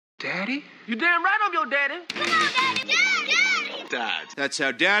Daddy? You damn right I'm your daddy. Come on, Daddy. Daddy. Dad. That's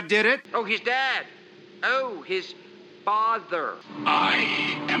how Dad did it? Oh, his dad. Oh, his father.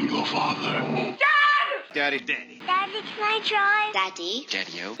 I am your father. Daddy. Daddy, can I try? Daddy.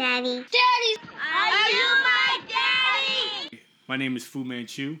 Daddy-o. Daddy. Daddy. Are you my daddy? My name is Fu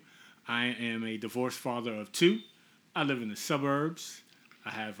Manchu. I am a divorced father of two. I live in the suburbs. I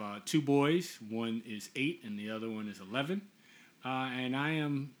have two boys. One is 8 and the other one is 11. And I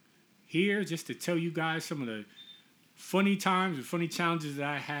am here just to tell you guys some of the funny times and funny challenges that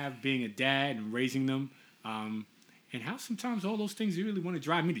I have being a dad and raising them. And how sometimes all those things really want to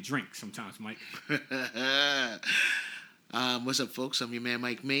drive me to drink sometimes, Mike. What's up, folks? I'm your man,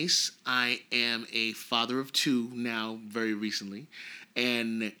 Mike Mace. I am a father of two now, very recently.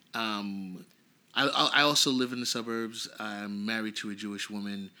 And I also live in the suburbs. I'm married to a Jewish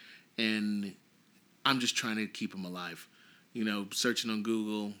woman. And I'm just trying to keep them alive. You know, searching on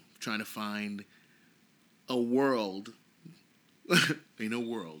Google, trying to find a world,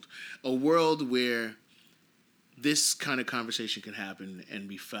 a world where this kind of conversation can happen and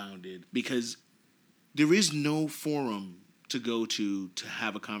be founded, because there is no forum to go to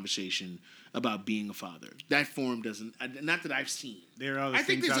have a conversation about being a father. That forum doesn't, not that I've seen. There are other I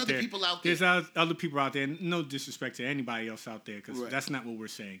think things there's out other there. people out there. There's other people out there. No disrespect to anybody else out there, because Right. that's not what we're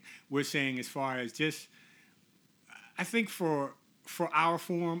saying. We're saying as far as just, I think for our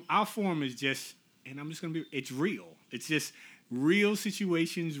forum is just, and I'm just going to be, it's real. It's just real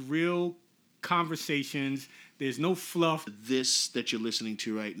situations, real conversations. There's no fluff. This that you're listening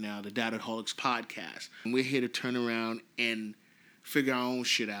to right now, the Dadaholics podcast, and we're here to turn around and figure our own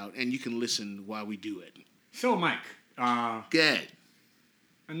shit out, and you can listen while we do it. So, Mike, Good.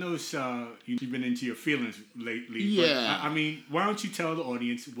 I noticed you've been into your feelings lately. Yeah. But, I mean, why don't you tell the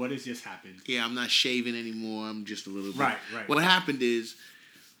audience what has just happened? Yeah, I'm not shaving anymore. I'm just a little bit. Right. What happened is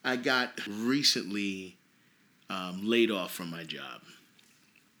I got recently laid off from my job.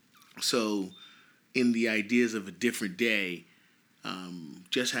 So, in the ideas of a different day,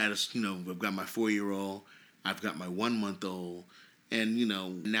 just had us, I've got my 4-year-old, I've got my 1-month-old, and,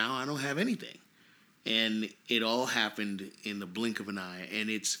 now I don't have anything. And it all happened in the blink of an eye. And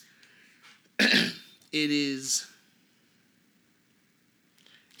it is...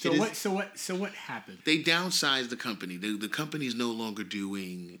 So what happened? They downsized the company. The company is no longer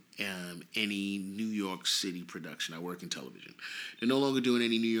doing any New York City production. I work in television. They're no longer doing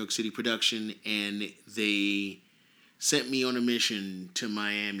any New York City production, and they sent me on a mission to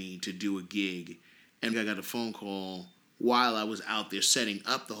Miami to do a gig. And I got a phone call while I was out there setting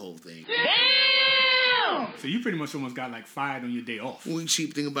up the whole thing. So you pretty much almost got fired on your day off. One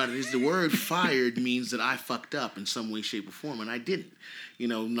cheap thing about it is the word fired means that I fucked up in some way, shape, or form, and I didn't.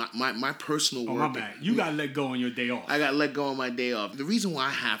 Not my personal work. Oh, my bad. You got let go on your day off. I got let go on my day off. The reason why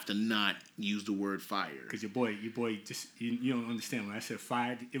I have to not use the word fired. Because your boy just, you don't understand. When I said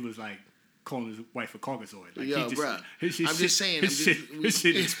fired, it was like calling his wife a Caucasoid. Yo, bro. His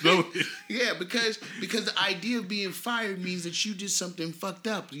shit exploded. Yeah, because the idea of being fired means that you did something fucked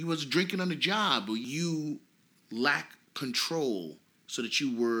up. You was drinking on the job, or you lack control, so that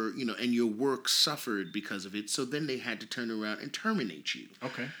you were, and your work suffered because of it. So then they had to turn around and terminate you.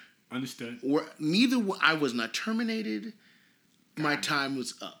 Okay, understood. I was not terminated. My time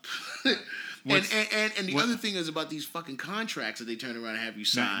was up. And the other thing is about these fucking contracts that they turn around and have you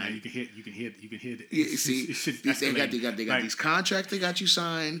sign. Now you can hear it. Yeah, see, they got these contracts they got you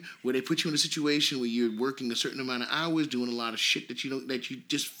signed where they put you in a situation where you're working a certain amount of hours, doing a lot of shit that you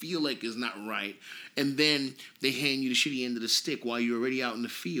just feel like is not right, and then they hand you the shitty end of the stick while you're already out in the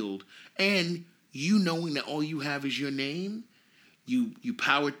field, and you knowing that all you have is your name, you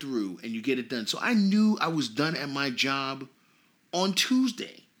power through and you get it done. So I knew I was done at my job on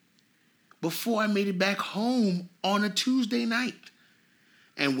Tuesday, before I made it back home on a Tuesday night,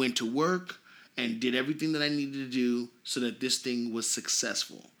 and went to work and did everything that I needed to do so that this thing was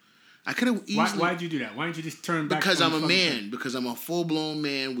successful. I could have easily... Why'd you do that? Why didn't you just turn back? Because I'm a man. Because I'm a full-blown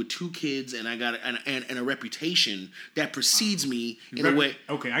man with 2 kids, and I got and a reputation that precedes me in a way...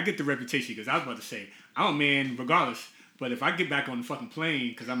 Okay, I get the reputation, because I was about to say, I'm a man regardless, but if I get back on the fucking plane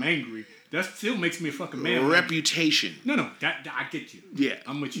because I'm angry, that still makes me a fucking man. Reputation. No, that I get you. Yeah.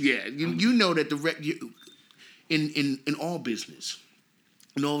 I'm with you. Yeah, you know that in all business,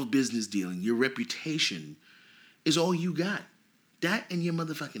 in all business dealing, your reputation is all you got. That and your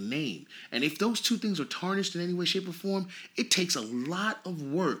motherfucking name. And if those two things are tarnished in any way, shape, or form, it takes a lot of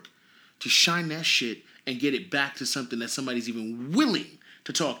work to shine that shit and get it back to something that somebody's even willing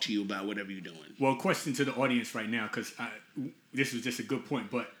to talk to you about whatever you're doing. Well, question to the audience right now, because this was just a good point,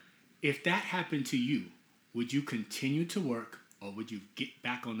 but if that happened to you, would you continue to work or would you get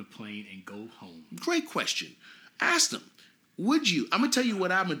back on the plane and go home? Great question. Ask them, would you? I'm going to tell you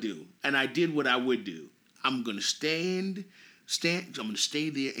what I'm going to do. And I did what I would do. I'm going to I'm going to stay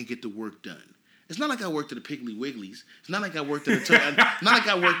there and get the work done. It's not like I worked at the Piggly Wigglies. It's not like I worked at not like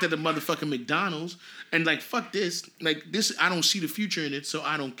I worked at the motherfucking McDonald's. And like, fuck this. Like this, I don't see the future in it, so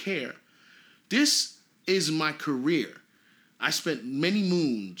I don't care. This is my career. I spent many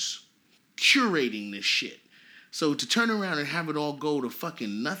moons curating this shit. So to turn around and have it all go to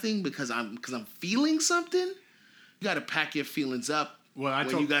fucking nothing because I'm feeling something, you got to pack your feelings up when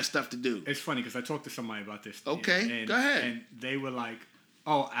you got stuff to do. It's funny because I talked to somebody about this. Okay, go ahead. And they were like,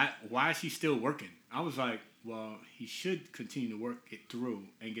 "Oh, why is he still working?" I was like, "Well, he should continue to work it through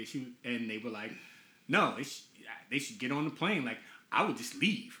and get you." And they were like, "No, they should get on the plane. Like, I would just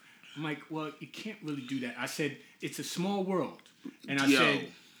leave." I'm like, "Well, you can't really do that." I said, "It's a small world," and I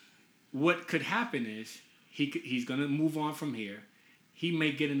said, "What could happen is he's gonna move on from here. He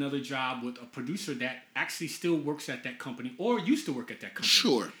may get another job with a producer that actually still works at that company or used to work at that company.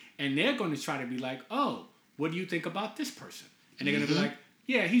 Sure. And they're going to try to be like, oh, what do you think about this person? And they're going to be like,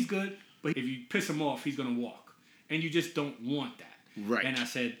 yeah, he's good, but if you piss him off, he's going to walk. And you just don't want that. Right. And I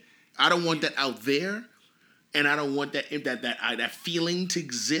said, I don't want that out there, and I don't want that feeling to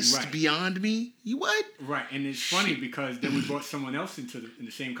exist beyond me. You what? Right. And it's funny because then we brought someone else in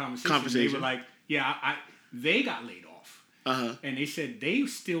the same conversation. They were like, yeah, they got laid off. Uh-huh. And they said they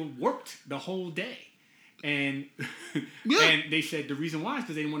still worked the whole day. And and they said the reason why is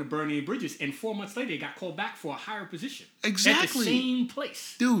because they didn't want to burn any bridges. And 4 months later, they got called back for a higher position. Exactly. At the same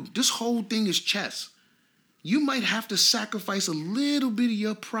place. Dude, this whole thing is chess. You might have to sacrifice a little bit of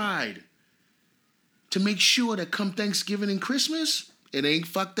your pride to make sure that come Thanksgiving and Christmas, it ain't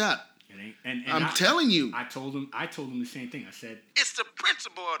fucked up. It ain't. And I'm telling you. I told them the same thing. I said, it's the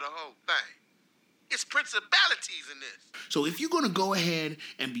principle of the whole thing. It's principalities in this. So if you're going to go ahead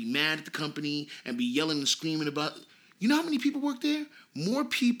and be mad at the company and be yelling and screaming about, you know how many people work there? More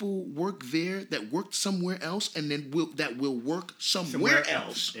people work there that worked somewhere else and then that will work somewhere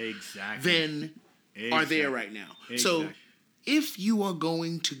else. Exactly. Than are there right now. Exactly. So if you are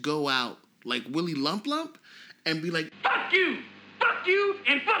going to go out like Willie Lump Lump and be like, fuck you,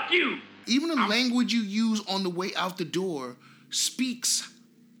 and fuck you. Even the language you use on the way out the door speaks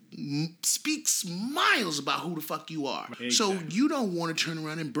miles about who the fuck you are. Exactly. So you don't want to turn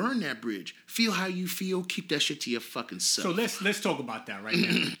around and burn that bridge. Feel how you feel. Keep that shit to your fucking self. So let's talk about that right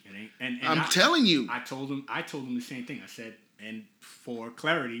now. And I'm telling you. I told him the same thing. I said, and for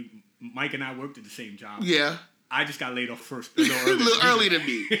clarity, Mike and I worked at the same job. Yeah. I just got laid off first. A little early than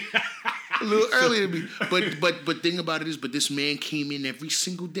me. A little early than me. But thing about it is, this man came in every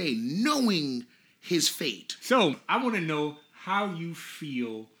single day knowing his fate. So I want to know how you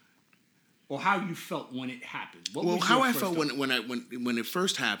feel. Or how you felt when it happened. How I felt when it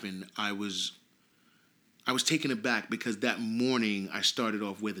first happened, I was taken aback because that morning I started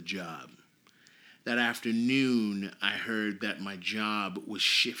off with a job. That afternoon I heard that my job was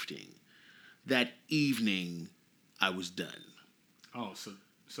shifting. That evening I was done. Oh,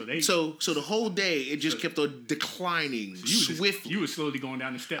 so the whole day it just kept on declining swiftly. You were slowly going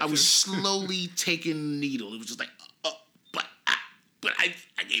down the steps. I was slowly taking the needle. It was just like, but I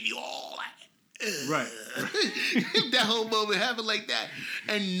gave you all. Right. That whole moment happened like that.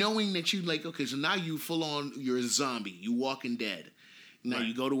 And knowing that you like, okay, so now you full on, you're a zombie. You walking dead. Now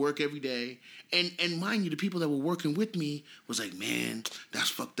you go to work every day. And mind you, the people that were working with me was like, man,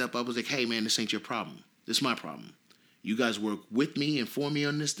 that's fucked up. I was like, hey, man, this ain't your problem. This is my problem. You guys work with me and for me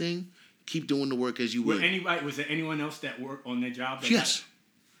on this thing. Keep doing the work as you would. Was there anyone else that worked on their job? Yes.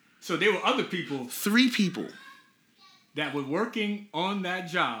 So there were other people. 3 people. That were working on that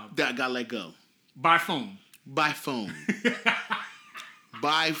job. That got let go. By phone. By phone.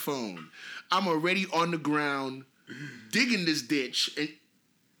 By phone. I'm already on the ground digging this ditch.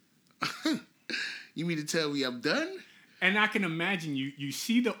 And you mean to tell me I'm done? And I can imagine you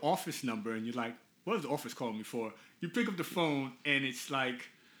see the office number and you're like, what is the office calling me for? You pick up the phone and it's like,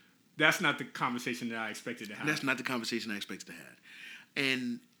 that's not the conversation that I expected to have. That's not the conversation I expected to have.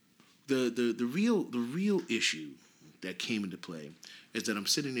 And the real issue that came into play is that I'm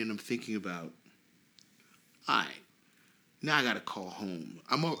sitting there and I'm thinking about, all right, now I got to call home.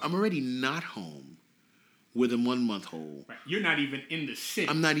 I'm already not home with a 1 month old. Right. You're not even in the city.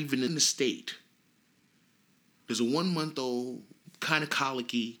 I'm not even in the state. There's a 1 month old, kind of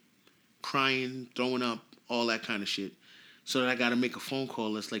colicky, crying, throwing up, all that kind of shit. So that I got to make a phone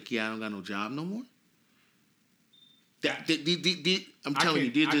call that's like, yeah, I don't got no job no more. I'm telling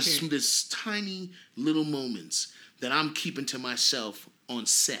you, there's tiny little moments that I'm keeping to myself on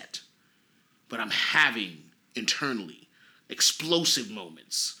set, but I'm having internally explosive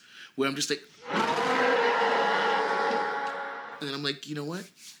moments where I'm just like, and then I'm like, you know what?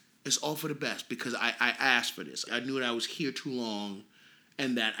 It's all for the best because I asked for this. I knew that I was here too long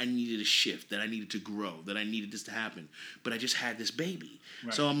and that I needed a shift, that I needed to grow, that I needed this to happen. But I just had this baby.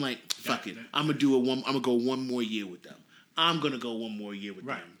 Right. So I'm like, fuck it. I'm going to go one more year with them. I'm going to go one more year with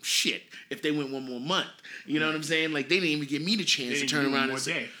them. Shit. If they went one more month. You know what I'm saying? Like, they didn't even give me the chance to turn around and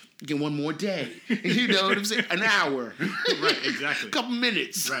say, get one more day. You know what I'm saying? An hour. Right, exactly. A couple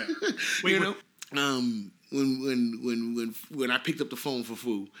minutes. Right. Wait, you know? When I picked up the phone for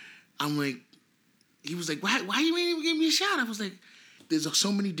Fu, I'm like, he was like, why you ain't even give me a shout? I was like, there's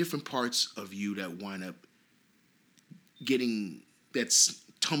so many different parts of you that wind up that's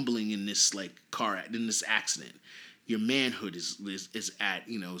tumbling in this like in this accident. Your manhood is at,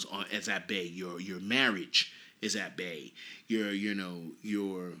 you know, is at bay. Your marriage is at bay. Your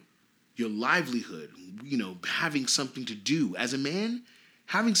livelihood, you know, having something to do as a man,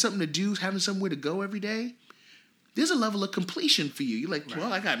 having something to do, having somewhere to go every day. There's a level of completion for you. You're like,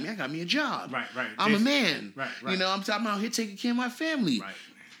 well, I got me a job. Right. I'm a man. Right. You know, I'm out here taking care of my family. Right.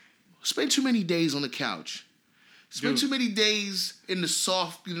 Spend too many days on the couch. Spend too many days in the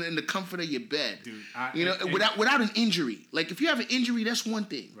soft, you know, in the comfort of your bed. Dude, without an injury. Like if you have an injury, that's one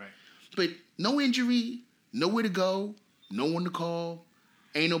thing. Right. But no injury, nowhere to go, no one to call,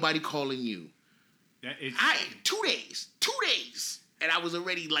 ain't nobody calling you. 2 days, and I was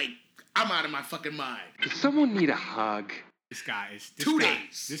already like, I'm out of my fucking mind. Does someone need a hug? This guy is 2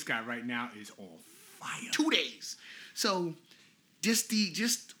 days. This guy right now is on fire. 2 days. So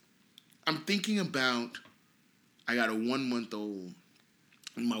I'm thinking about, I got a 1 month old,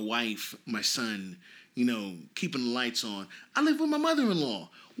 and my wife, my son, you know, keeping the lights on. I live with my mother-in-law.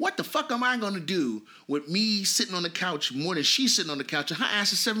 What the fuck am I gonna do with me sitting on the couch more than she's sitting on the couch and her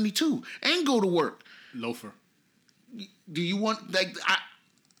ass is 72 and go to work? Loafer. Do you want, like,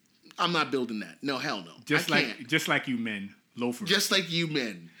 I'm not building that. No, hell no. Just like you men, loafers. Just like you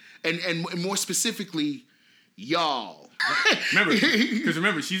men, and more specifically, y'all.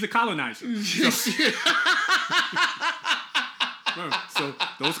 Remember, she's a colonizer. So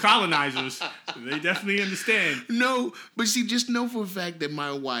those colonizers, they definitely understand. No, but see, just know for a fact that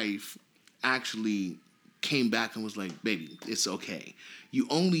my wife actually came back and was like, "Baby, it's okay. You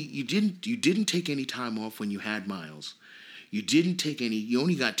didn't take any time off when you had Miles." You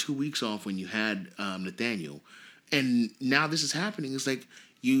only got 2 weeks off when you had Nathaniel. And now this is happening. It's like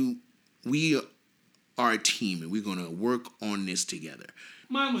we are a team and we're going to work on this together.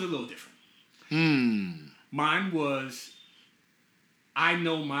 Mine was a little different. Mine was, I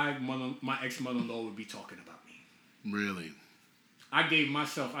know my ex-mother-in-law would be talking about me. Really? I gave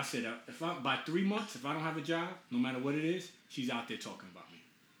myself, I said, by 3 months, if I don't have a job, no matter what it is, she's out there talking about me.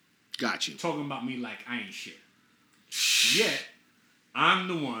 Got you. Talking about me like I ain't shit. Yet, I'm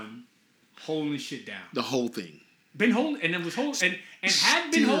the one holding shit down. The whole thing. Been holding, and it was holding, and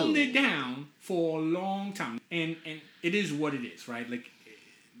had been holding it down for a long time. And it is what it is, right? Like,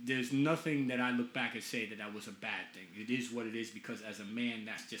 there's nothing that I look back and say that was a bad thing. It is what it is because as a man,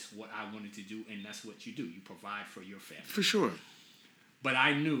 that's just what I wanted to do, and that's what you do. You provide for your family. For sure. But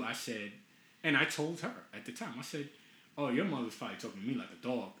I knew, I said, and I told her at the time, I said, oh, your mother's probably talking to me like a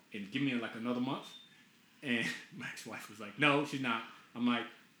dog, and give me like another month. And my ex-wife was like, no, she's not. I'm like,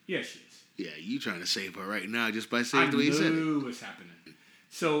 yeah, she is. Yeah, you trying to save her right now just by saying the way you said it. I knew what's happening.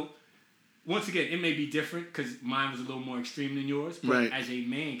 So, once again, it may be different because mine was a little more extreme than yours. But as a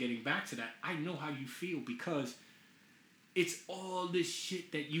man, getting back to that, I know how you feel because it's all this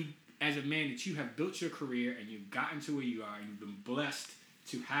shit that you, as a man, that you have built your career and you've gotten to where you are and you've been blessed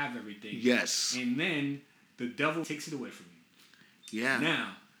to have everything. Yes. And then the devil takes it away from you. Yeah.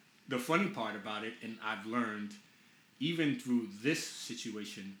 Now, the funny part about it, and I've learned, even through this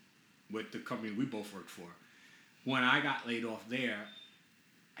situation with the company we both worked for, when I got laid off there,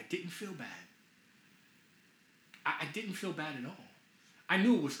 I didn't feel bad. I didn't feel bad at all. I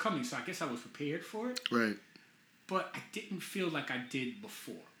knew it was coming, so I guess I was prepared for it. Right. But I didn't feel like I did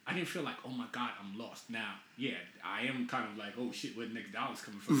before. I didn't feel like, oh my God, I'm lost. Now, yeah, I am kind of like, oh shit, where the next dollar's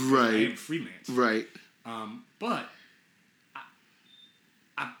coming from? Right. I am freelance. Right. But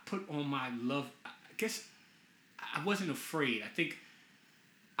I put on my love. I guess I wasn't afraid. I think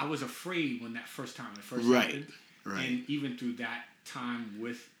I was afraid when that first happened. Right. And even through that time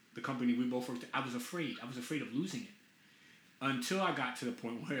with the company we both worked at, I was afraid. I was afraid of losing it. Until I got to the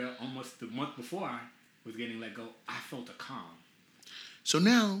point where almost the month before I was getting let go, I felt a calm. So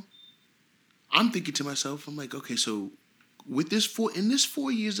now, I'm thinking to myself, I'm like, okay, so in this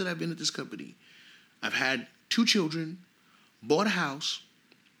 4 years that I've been at this company, I've had 2 children, bought a house,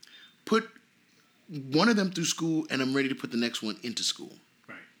 put one of them through school, and I'm ready to put the next one into school.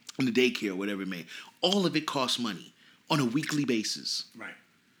 Right. In the daycare, whatever it may. All of it costs money on a weekly basis. Right.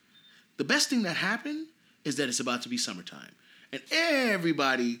 The best thing that happened is that it's about to be summertime. And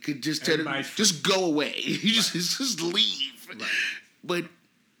everybody could just just go away. You just leave. Right. But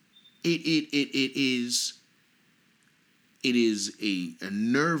it is a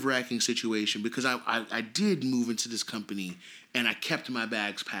nerve-wracking situation because I did move into this company and I kept my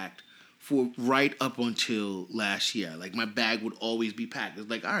bags packed for right up until last year. Like my bag would always be packed. It's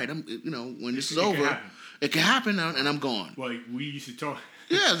like, all right, when this is over, it can happen now, and I'm gone. Well, we used to talk.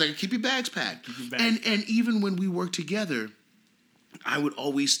 Yeah, like keep your bags packed. And even when we worked together, I would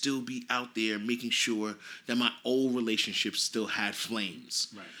always still be out there making sure that my old relationships still had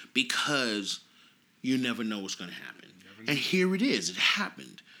flames. Right. Because you never know what's going to happen. And here it is. It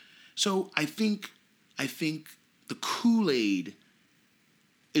happened. So I think the Kool-Aid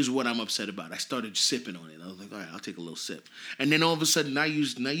is what I'm upset about. I started sipping on it. I was like, all right, I'll take a little sip. And then all of a sudden, now you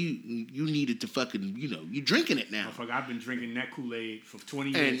needed to fucking, you're drinking it now. Motherfucker, I've been drinking that Kool-Aid for 20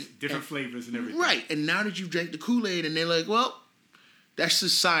 years, different flavors and everything. Right. And now that you've drank the Kool-Aid, and they're like, well, that's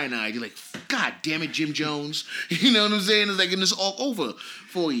just cyanide. You're like, God damn it, Jim Jones. You know what I'm saying? It's like, and it's all over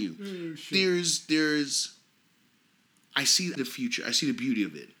for you. There's, I see the future. I see the beauty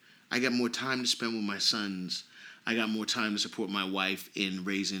of it. I got more time to spend with my sons. I got more time to support my wife in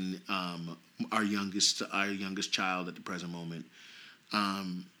raising our youngest child at the present moment.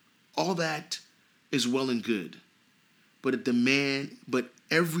 All that is well and good, but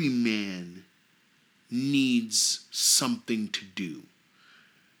every man needs something to do.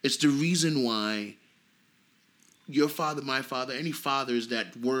 It's the reason why your father, my father, any fathers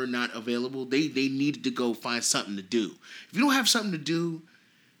that were not available, they needed to go find something to do. If you don't have something to do,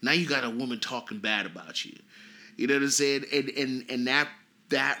 now you got a woman talking bad about you. You know what I'm saying? And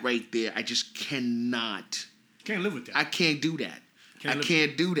that right there, I just cannot. Can't live with that. I can't do that.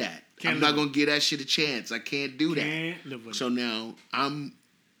 Can't do that. I'm not gonna give that shit a chance. I can't do that. Can't live with it. So now I'm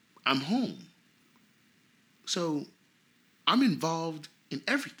home. So I'm involved in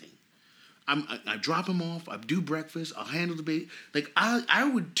everything. I drop him off. I do breakfast. I'll handle the baby. Like I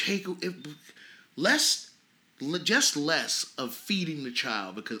would take less of feeding the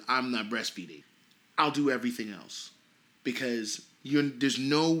child because I'm not breastfeeding. I'll do everything else because there's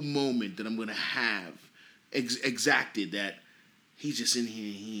no moment that I'm gonna have exacted that he's just in here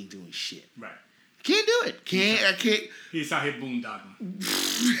and he ain't doing shit. Right. Can't do it. I can't. He's out here boondogging,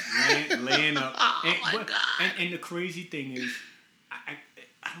 laying up. And the crazy thing is, I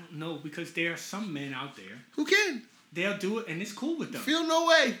don't know, because there are some men out there who can. They'll do it and it's cool with them. Feel no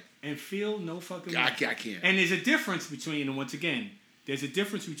way. And feel no fucking way. I can't. And there's a difference between, and once again, there's a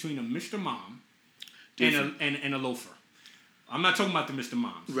difference between a Mr. Mom and a loafer. I'm not talking about the Mr.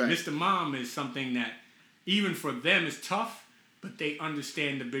 Moms. Right. Mr. Mom is something that even for them is tough, but they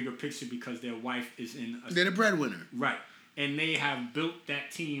understand the bigger picture because their wife is they're the breadwinner. Right. And they have built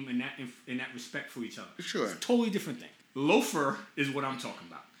that team and that respect for each other. Sure. It's a totally different thing. Loafer is what I'm talking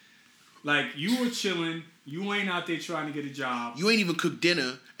about. Like, you were chilling, you ain't out there trying to get a job. You ain't even cooked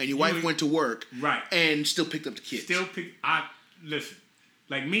dinner, and your wife went to work. Right. And still picked up the kids. Listen,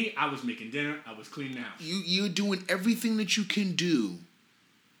 like me, I was making dinner, I was cleaning the house. You're doing everything that you can do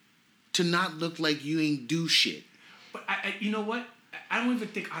to not look like you ain't do shit. But you know what? I don't even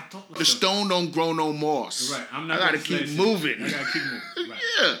think I thought... Like the stone don't grow no moss. Right. I gotta keep moving. I gotta keep moving. Right.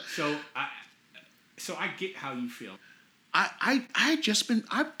 Yeah. So I get how you feel.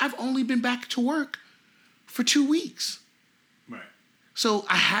 I've only been back to work for 2 weeks. Right. So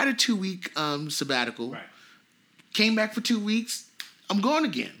I had a 2-week sabbatical. Right. Came back for 2 weeks. I'm gone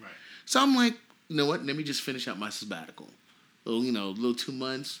again. Right. So I'm like, you know what? Let me just finish out my sabbatical. A little 2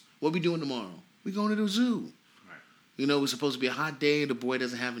 months. What we doing tomorrow? We going to the zoo. Right. It's supposed to be a hot day. The boy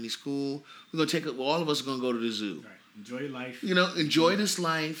doesn't have any school. We're gonna all of us are gonna go to the zoo. Right. Enjoy your life. Enjoy this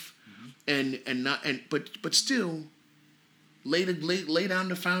life, but still, lay down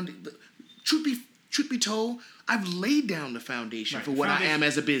the foundation. Truth be told, I've laid down the foundation for what I am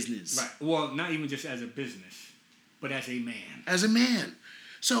as a business. Right. Well, not even just as a business, but as a man. As a man.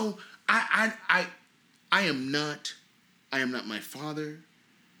 So I am not my father.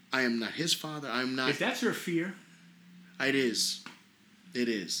 I am not his father. I'm not. If that's your fear. It is.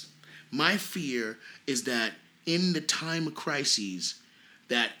 My fear is that in the time of crises,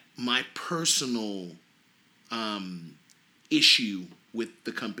 that my personal issue with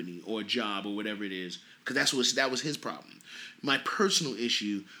the company or job or whatever it is, because that was his problem. My personal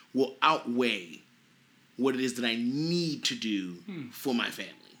issue will outweigh what it is that I need to do for my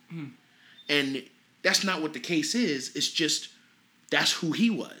family. And that's not what the case is. It's just That's who he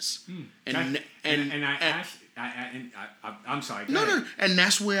was. I'm sorry. No. And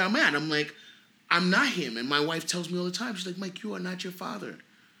that's where I'm at. I'm like, I'm not him. And my wife tells me all the time, she's like, Mike, you are not your father.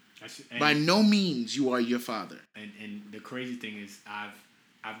 By no means you are your father. And the crazy thing is,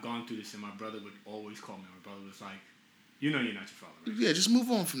 I've gone through this, and my brother would always call me. My brother was like, you know you're not your father, right? Yeah, just move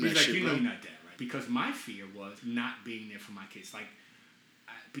on from that shit, you know bro. you're not dad, right? Because my fear was not being there for my kids. Like,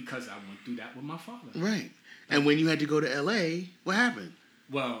 because I went through that with my father. Right. And when you had to go to L.A., what happened?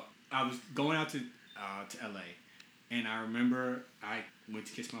 Well, I was going out to L.A., and I remember I went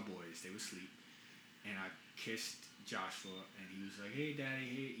to kiss my boys. They were asleep. And I kissed Joshua, and he was like, hey, Daddy,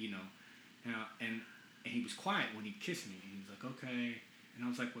 hey, you know. And he was quiet when he kissed me. And he was like, okay. And I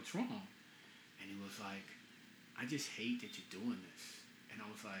was like, what's wrong? And he was like, I just hate that you're doing this. And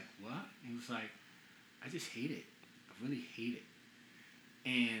I was like, what? And he was like, I just hate it. I really hate it.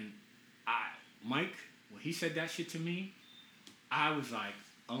 And Mike, when he said that shit to me, I was like,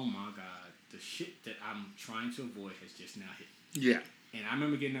 oh my God, the shit that I'm trying to avoid has just now hit. Yeah. And I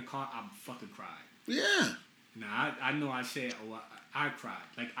remember getting in the car, I fucking cried. Yeah. Now, I know I said, I cried.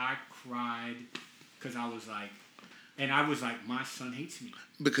 Like, I cried because I was like, my son hates me.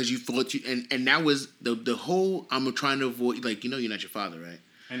 Because you thought and that was the whole, I'm trying to avoid, like, you know you're not your father, right?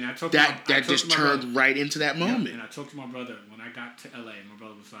 And I talked that to just my turned brother. right into that moment. Yeah, and I talked to my brother when I got to LA, and my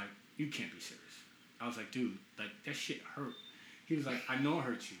brother was like, you can't be serious. I was like, dude, like, that shit hurt. He was like, I know it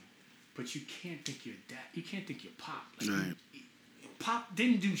hurt you, but you can't think your dad, you can't think your pop. Like, right. Pop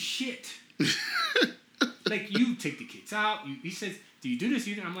didn't do shit. Like, you take the kids out. He says, do you do this?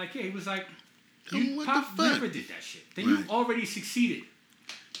 I'm like, yeah. He was like, what Pop the fuck? never did that shit. Then Right. you already succeeded.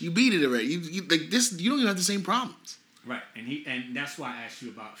 You beat it already. You like this. You don't even have the same problems. Right, and that's why I asked you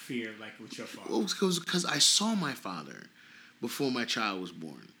about fear, like with your father. Well, because I saw my father before my child was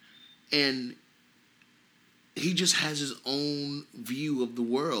born, and he just has his own view of the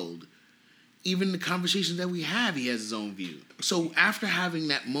world. Even the conversations that we have, he has his own view. So after having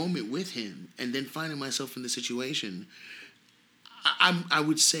that moment with him, and then finding myself in the situation, I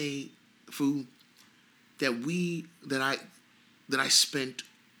would say, Fu, that I spent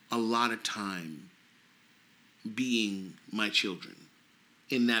a lot of time being my children.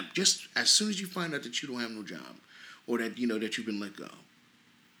 In that, just as soon as you find out that you don't have no job, or that you know that you've been let go,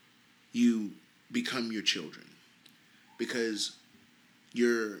 you become your children, because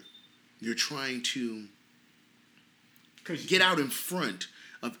you're trying to get out in front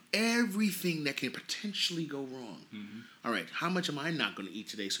of everything that can potentially go wrong. Mm-hmm. All right, how much am I not going to eat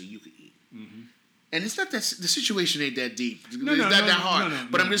today so you can eat? Mm-hmm. And it's not that the situation ain't that deep. It's not that hard.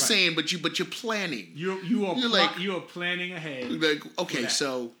 But I'm just saying. But you're planning. You are planning ahead. Like, okay,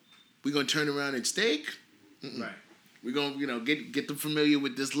 so we're gonna turn around and steak. Mm-mm. Right. We're gonna get them familiar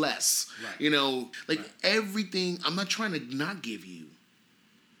with this less. Right. Everything. I'm not trying to not give you.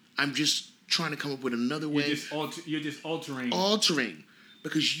 I'm just trying to come up with another way. You're just altering. Altering,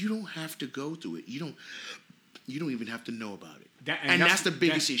 because you don't have to go through it. You don't even have to know about it. That's the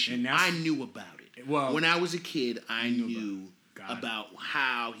biggest issue. I knew about it. Well, when I was a kid, I knew about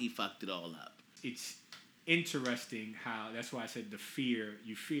how he fucked it all up. It's interesting how, that's why I said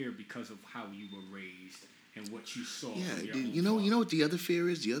you fear because of how you were raised and what you saw. Yeah, you know what the other fear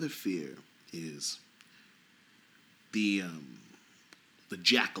is? The other fear is the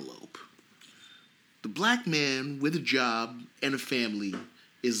jackalope. The black man with a job and a family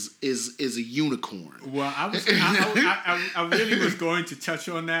is a unicorn. Well, I really was going to touch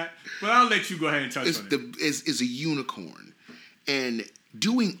on that, but I'll let you go ahead and touch on it. Is a unicorn, and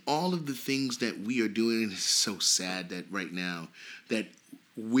doing all of the things that we are doing, and it's so sad that right now that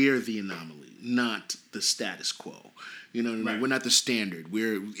we're the anomaly, not the status quo. You know what I mean? Right. We're not the standard.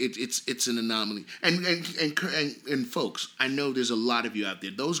 It's an anomaly. And folks, I know there's a lot of you out there.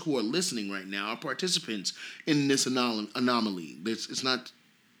 Those who are listening right now are participants in this anomaly. It's not.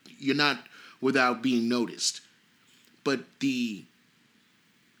 You're not without being noticed. But the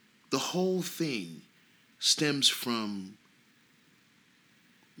whole thing stems from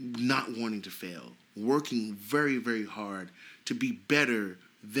not wanting to fail, working very, very hard to be better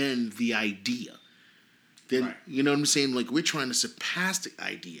than the idea. Right. You know what I'm saying? Like, we're trying to surpass the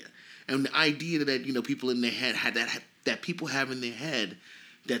idea. And the idea that, people in their head that people have in their head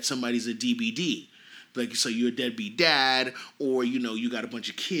that somebody's a DBD. Like, so you're a deadbeat dad, or, you got a bunch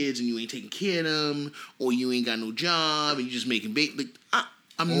of kids and you ain't taking care of them, or you ain't got no job and you just making bait. Like,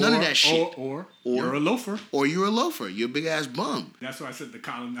 none of that shit. Or you're a loafer. Or you're a loafer. You're a big-ass bum. That's why I said the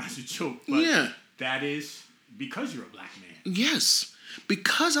colonizer joke. But that is because you're a black man. Yes.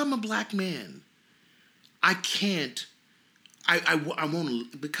 Because I'm a black man, I can't, I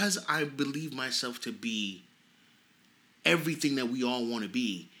won't, because I believe myself to be everything that we all want to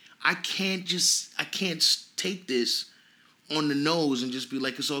be. I can't take this on the nose and just be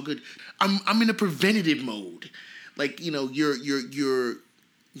like, it's all good. I'm in a preventative mode. Like, you know,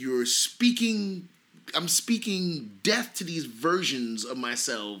 you're speaking. I'm speaking death to these versions of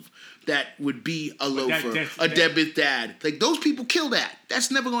myself that would be a loafer, a deadbeat dad. Like, those people kill that.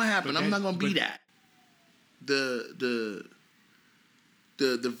 That's never gonna happen. I'm not gonna be that. The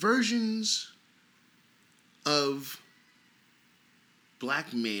versions of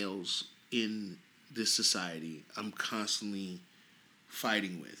black males in this society I'm constantly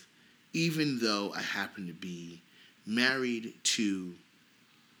fighting with, even though I happen to be married to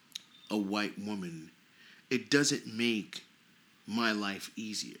a white woman. It doesn't make my life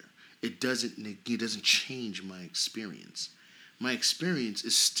easier. It doesn't change my experience. My experience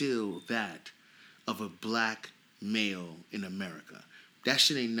is still that of a black male in America. That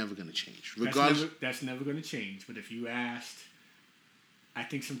shit ain't never gonna change. Regardless, that's never gonna change. But if you asked, I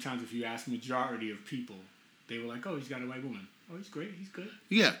think sometimes if you ask the majority of people, they were like, "Oh, he's got a white woman. Oh, he's great. He's good."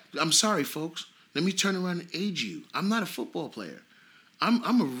 Yeah, I'm sorry, folks. Let me turn around and age you. I'm not a football player. I'm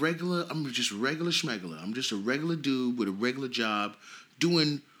just regular schmegler. I'm just a regular dude with a regular job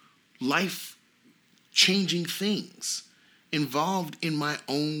doing life-changing things, involved in my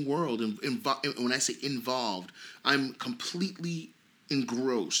own world. And when I say involved, I'm completely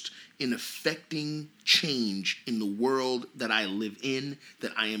engrossed in affecting change in the world that I live in,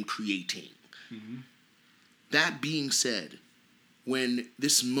 that I am creating. Mm-hmm. That being said, when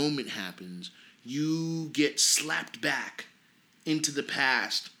this moment happens, you get slapped back into the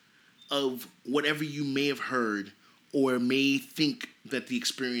past of whatever you may have heard or may think that the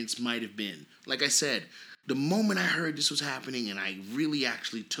experience might have been. Like I said, the moment I heard this was happening and I really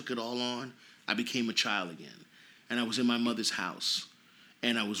actually took it all on, I became a child again. And I was in my mother's house.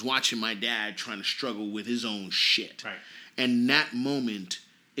 And I was watching my dad trying to struggle with his own shit. Right. And that moment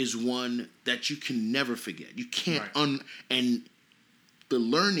is one that you can never forget. You can't and the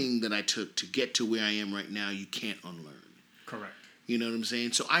learning that I took to get to where I am right now, you can't unlearn. Correct. You know what I'm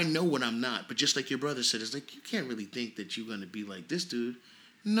saying? So I know what I'm not. But just like your brother said, it's like, you can't really think that you're going to be like this dude.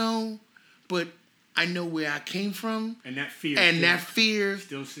 No. But I know where I came from. And that fear.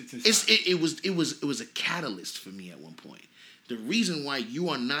 Still sits inside. It was a catalyst for me at one point. The reason why you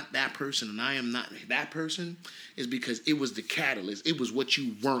are not that person and I am not that person is because it was the catalyst. It was what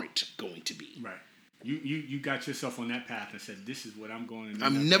you weren't going to be. Right. You got yourself on that path and said, this is what I'm going to do.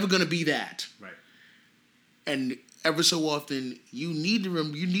 I'm never going to be that. Right. And ever so often, you need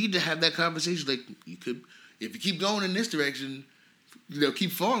to have that conversation. Like, you could, if you keep going in this direction,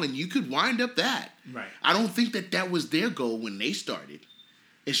 keep falling, you could wind up that. Right. I don't think that was their goal when they started.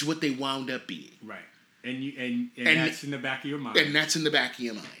 It's what they wound up being. Right. And that's in the back of your mind. And that's in the back of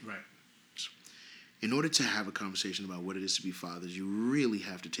your mind. Right. In order to have a conversation about what it is to be fathers, you really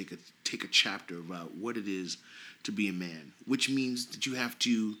have to take a chapter about what it is to be a man, which means that you have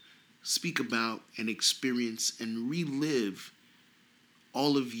to speak about and experience and relive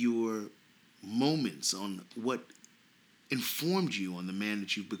all of your moments on what informed you on the man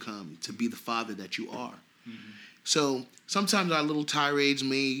that you've become to be the father that you are. Mm-hmm. So sometimes our little tirades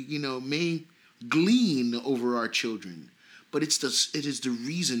may glean over our children, but it is the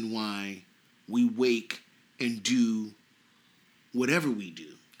reason why we wake and do whatever we do.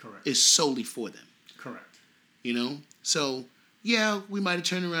 Correct. Is solely for them. Correct. You know? So, yeah, we might have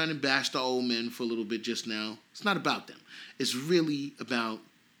turned around and bashed the old men for a little bit just now. It's not about them. It's really about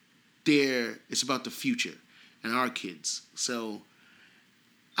it's about the future and our kids. So,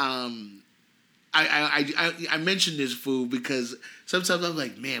 I mentioned this fool because sometimes I'm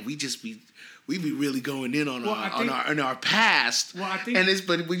like, man, we be really going in on our past. Well, I think,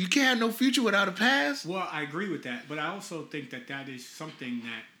 but when you can't have no future without a past. Well, I agree with that, but I also think that is something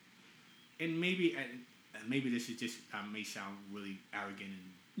that, and maybe this is just I may sound really arrogant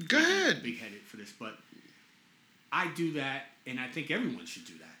and go ahead, big-headed for this, but I do that, and I think everyone should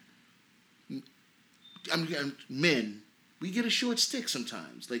do that. Men, we get a short stick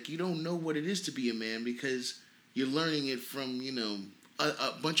sometimes. Like, you don't know what it is to be a man because you're learning it from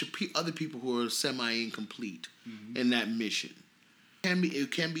a bunch of other people who are semi-incomplete in that mission.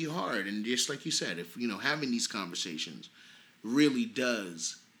 It can be hard, and just like you said, if having these conversations really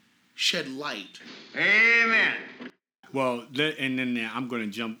does shed light. Amen. Well, and then I'm going to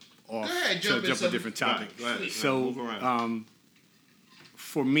jump off jump a different topic. Right. So,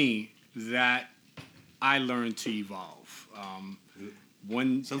 for me, that I learned to evolve.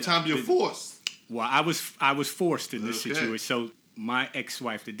 Sometimes you're forced. Well, I was forced in this situation. So my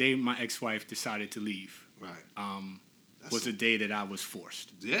ex-wife, the day my ex-wife decided to leave, right, was the day that I was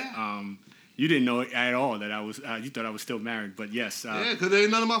forced. Yeah. You didn't know at all that I was. You thought I was still married, but yes. Yeah, because it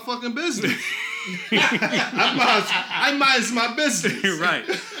ain't none of my fucking business. I mind my business. Right.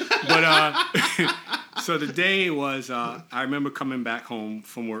 But so the day was. I remember coming back home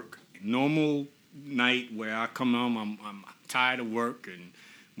from work. Normal night where I come home. I'm tired of work and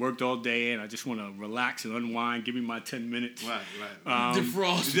worked all day, and I just want to relax and unwind. Give me my 10 minutes. Right.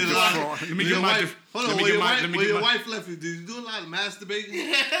 Defrost. You did a lot. Let me get my. Hold on. When your wife left you, did you do a lot of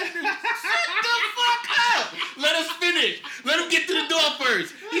masturbating? Shut the fuck up! Let us finish. Let him get to the door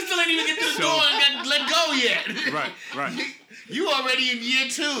first. He still ain't even get to the door and got let go yet. Right. You already in year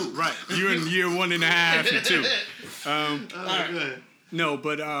 2. Right. You're in year 1.5 and 2. All right, go ahead. No,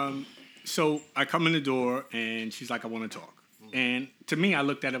 but so I come in the door and she's like, I want to talk. And to me, I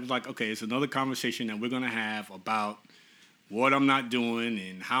looked at it, was like, okay, it's another conversation that we're going to have about what I'm not doing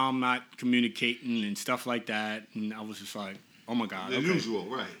and how I'm not communicating and stuff like that. And I was just like, oh my God. The usual,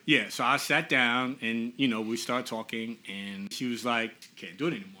 right. Yeah, so I sat down and, we started talking and she was like, can't do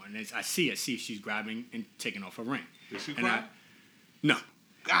it anymore. And I see she's grabbing and taking off her ring. Did she cry? No.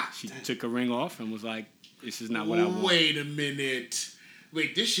 God, she took her ring off and was like, this is not what I want. Wait a minute.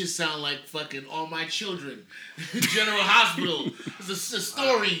 Wait, this shit sound like fucking All My Children. General Hospital. The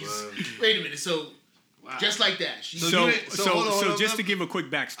stories. Wait a minute. So, just like that. So just to give a quick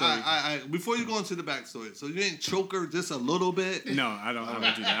backstory. Before you go into the backstory, so you ain't choke her just a little bit? No, I don't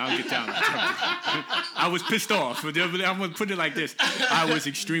do that. I'll get down. I was pissed off. I'm going to put it like this. I was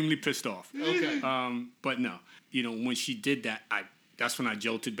extremely pissed off. Okay. But no. When she did that, that's when I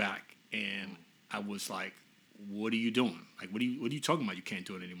jolted back. And I was like, what are you doing? Like, what are you talking about? You can't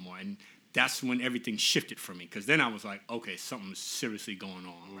do it anymore. And that's when everything shifted for me. Because then I was like, okay, something's seriously going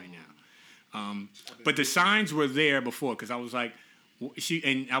on right now. But the signs were there before. Because I was like, what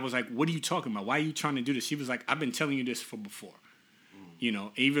are you talking about? Why are you trying to do this? She was like, I've been telling you this for before.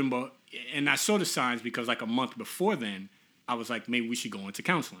 And I saw the signs because like a month before then, I was like, maybe we should go into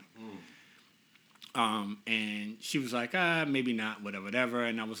counseling. And she was like, maybe not, whatever.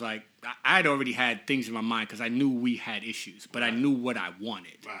 And I was like, I'd already had things in my mind because I knew we had issues, but I knew what I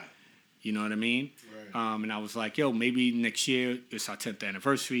wanted. Right. You know what I mean? Right. And I was like, maybe next year, it's our 10th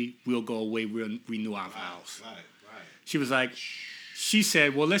anniversary. We'll go away, we'll renew our vows. Right. She was like, she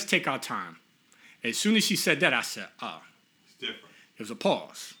said, well, let's take our time. As soon as she said that, I said, it's different. It was a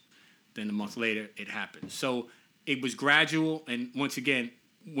pause. Then a month later, it happened. So it was gradual. And once again,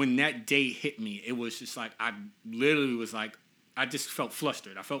 when that day hit me, it was just like, I literally was like, I just felt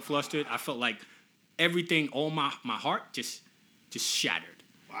flustered. I felt like everything, all my heart just shattered.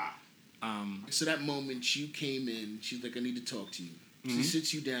 Wow. So that moment you came in, she's like, I need to talk to you. She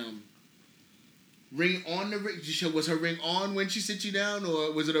sits you down. Ring on the ring. Was her ring on when she sits you down,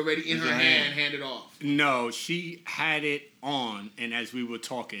 or was it already in her hand, handed off? No, she had it on, and as we were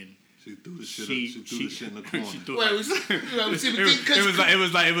talking, she threw the shit in the corner. It was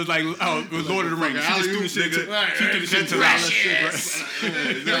like Lord of the Rings. She just threw the shit to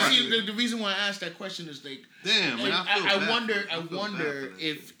the reason why I asked that question is like, damn, man, I wonder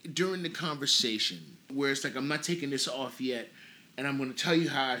if during the conversation where it's like, I'm not taking this off yet, and I'm going to tell you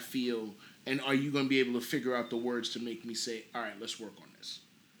how I feel, and are you going to be able to figure out the words to make me say, all right, let's work on this?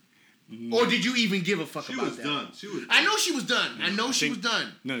 Or did you even give a fuck about that? She was done. I know she was done. She was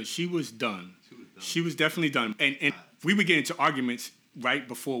done. No, she was done. She was definitely done. And we would get into arguments right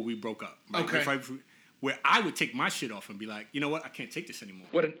before we broke up. Right? Okay. Where I would take my shit off and be like, you know what? I can't take this anymore.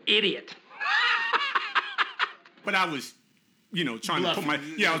 What an idiot. But I was, trying to put my...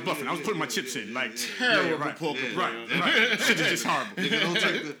 Yeah, I was bluffing. I was putting my chips in. Like, terrible poker. Right. Shit is just horrible.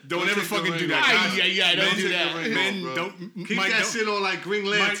 Don't ever fucking do that. Don't do that. Men, don't... Keep that shit on like Green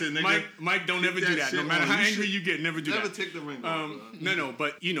Lantern, nigga. Mike, don't ever do that. No matter how angry you get, never do that. Never take the ring off. No,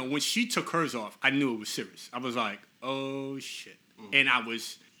 but, when she took hers off, I knew it was serious. I was like, oh, shit. And I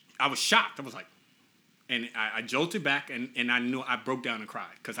was shocked. I was like... And I jolted back, and I knew I broke down and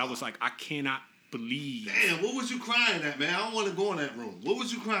cried. Because I was like, I cannot believe. Damn, what was you crying at, man? I don't want to go in that room. What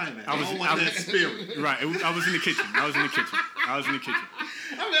was you crying at? I don't want that spirit. Right. I was in the kitchen. I was in the kitchen.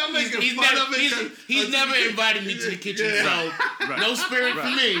 I mean, I'm making fun of it. He's never invited me to the kitchen, so no spirit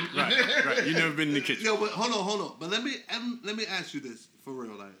for me. Right. You never been in the kitchen. Yo, but hold on. But let me ask you this for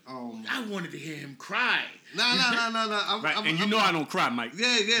real, like, I wanted to hear him cry. No. Right, I don't cry, Mike.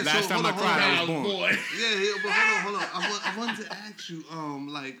 Yeah. Last time I cried, I was born. Yeah, but hold on. I wanted to ask you,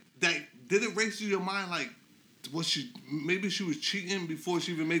 did it race through your mind, like, maybe she was cheating before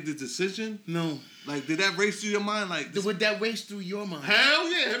she even made the decision? No. Like, did that race through your mind? Like, would that race through your mind? Hell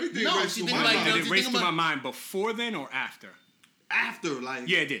yeah, everything raced through my mind. Did it race through my mind before then or after? After, like,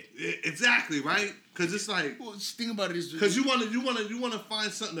 yeah, it did. Exactly, right? Because it's like, well, think about it is because you want to find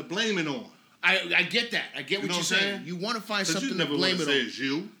something to blame it on. I get that. I get what you're saying. You want to find something to blame it on. It's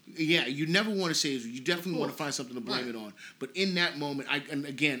you. Yeah, you never want to say it's you. You definitely want to find something to blame it on. But in that moment, I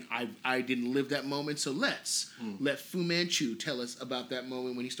didn't live that moment, so let's let Fu Manchu tell us about that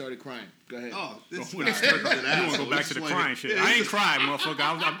moment when he started crying. Go ahead. Oh, this You want to go back to the crying shit. I ain't crying,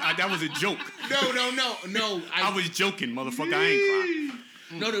 motherfucker. That was a joke. No. I was joking, motherfucker. I ain't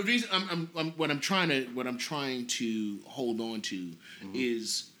crying. No, the reason what I'm trying to hold on to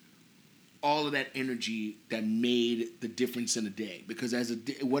is all of that energy that made the difference in a day. Because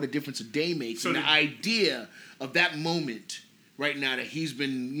what a difference a day makes. So the idea of that moment right now that he's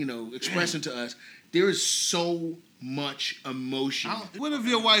been, expressing to us, there is so much emotion. What if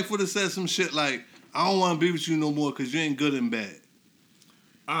your wife would have said some shit like, "I don't want to be with you no more because you ain't good in bed"?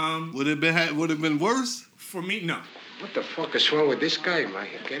 Would it have been worse? For me, no. What the fuck is wrong with this guy, man?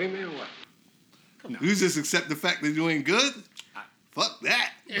 You kidding me or what? No. You just accept the fact that you ain't good? Fuck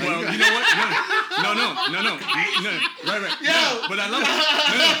that. Well, you know what? No. Right. Yo. No, but I love it.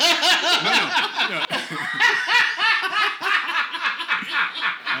 No.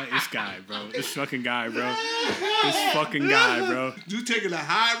 This guy, bro. This fucking guy, bro. You taking a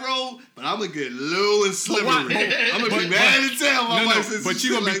high road, but I'm gonna get low and slippery. I'm gonna be mad as hell. But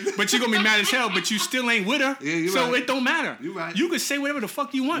you gonna be mad as hell. But you still ain't with her. Yeah, so right. it don't matter. You right. You can say whatever the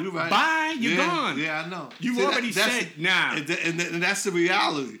fuck you want. You right. Bye. You're gone. Yeah, I know. You've already said nah. And that's the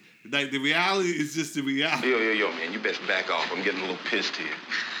reality. Like the reality is just the reality. Yo, man, you best back off. I'm getting a little pissed here.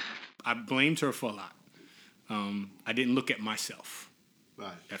 I blamed her for a lot. I didn't look at myself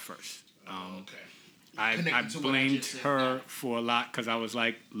at first. Okay. I blamed her for a lot because I was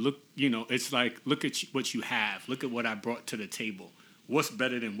like, look, it's like, look at what you have. Look at what I brought to the table. What's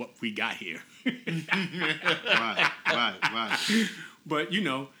better than what we got here? Right. But,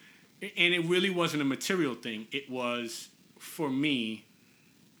 and it really wasn't a material thing. It was, for me,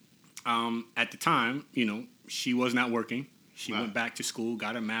 at the time, she was not working. She went back to school,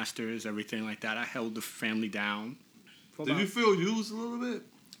 got her master's, everything like that. I held the family down. Did you feel used a little bit?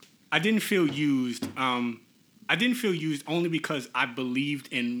 I didn't feel used. I didn't feel used only because I believed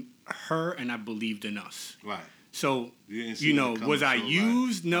in her and I believed in us. Right. So, was I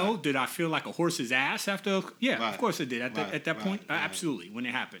used? No. Right. Did I feel like a horse's ass after? Yeah, of course I did. At that point, absolutely, when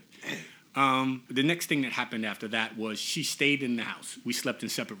it happened. The next thing that happened after that was she stayed in the house. We slept in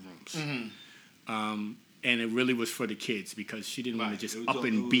separate rooms. Mm-hmm. And it really was for the kids because she didn't want to just up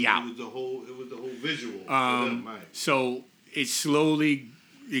and be out. It was the whole visual. So it slowly,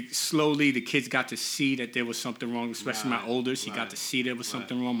 the kids got to see that there was something wrong, especially my oldest. He got to see there was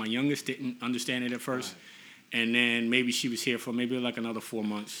something wrong. My youngest didn't understand it at first. And then maybe she was here for maybe like another 4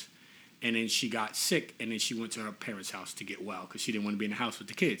 months. And then she got sick, and then she went to her parents' house to get well because she didn't want to be in the house with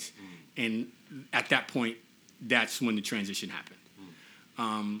the kids. And at that point, that's when the transition happened.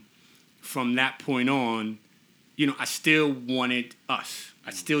 From that point on, I still wanted us. I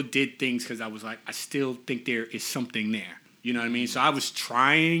still did things because I was like, I still think there is something there. You know what I mean? So I was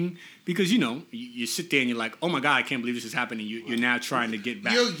trying because, you sit there and you're like, oh, my God, I can't believe this is happening. You're now trying to get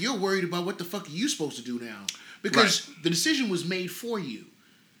back. You're worried about what the fuck are you supposed to do now? Because the decision was made for you.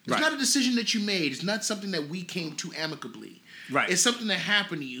 It's not a decision that you made. It's not something that we came to amicably. Right. It's something that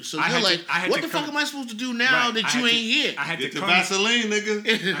happened to you. So you're like, what the fuck am I supposed to do now that you ain't here? I had to get the Vaseline, nigga.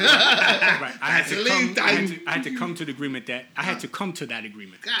 I had to come to the agreement that I had to come to that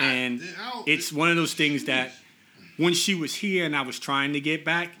agreement. And it's one of those things that when she was here and I was trying to get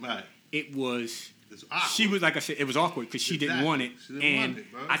back, it was... She was, like I said, it was awkward because she didn't want it.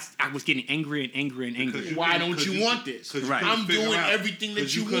 I was getting angry and angry and angry. Why don't you want this? I'm doing everything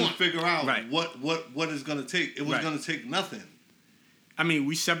that you want. You couldn't figure out what it's going to take. It was going to take nothing. I mean,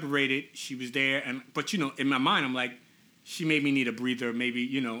 we separated. She was there. But, in my mind, I'm like, she made me need a breather, maybe,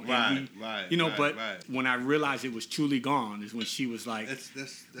 But when I realized it was truly gone is when she was like,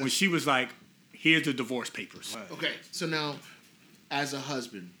 when she was like, here's the divorce papers. Right. Okay, so now, as a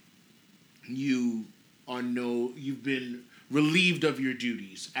husband, you've been relieved of your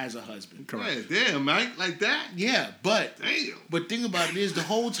duties as a husband. Correct. Yeah, damn, Mike, like that? Yeah, but thing about it is the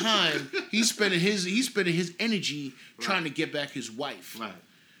whole time he's spending his energy trying to get back his wife. Right.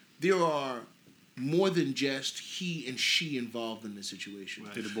 There are more than just he and she involved in the situation.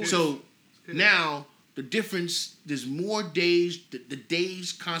 Right. So now the difference, there's more days, the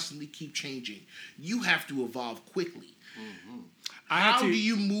days constantly keep changing. You have to evolve quickly. Mm-hmm. How do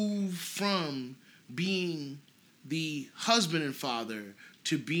you move from being the husband and father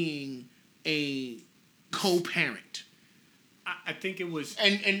to being a co-parent? I think it was.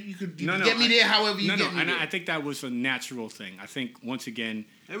 And you could get me there however you get me there. I think that was a natural thing. I think, once again...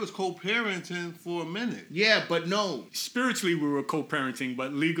 It was co-parenting for a minute. Yeah, but no. Spiritually, we were co-parenting,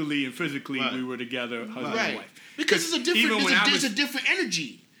 but legally and physically, we were together, husband and wife. Because it's a different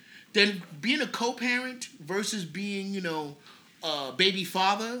energy than being a co-parent versus being, a baby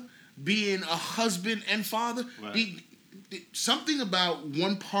father, being a husband and father. Right. Something about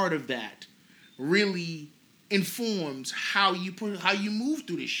one part of that really informs how you move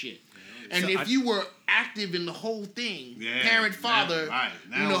through this shit. And if you were active in the whole thing, parent, father,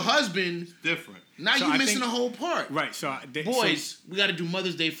 husband, it's different. Now you're missing a whole part. Right. So boys, we got to do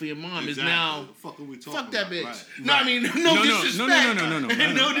Mother's Day for your mom. Exactly. Is now. Fuck that bitch. Right. No, I mean no disrespect. No.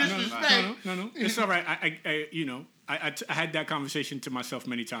 No disrespect. No. It's all right. I had that conversation to myself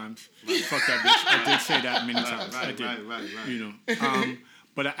many times. Right. Fuck that bitch. I did say that many times. I did. Right.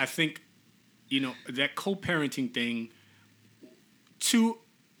 But I think, that co-parenting thing, to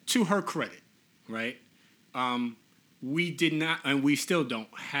her credit, right? We did not, and we still don't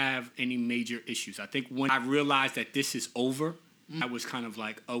have any major issues. I think when I realized that this is over, I was kind of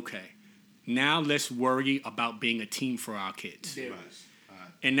like, okay, now let's worry about being a team for our kids. Right.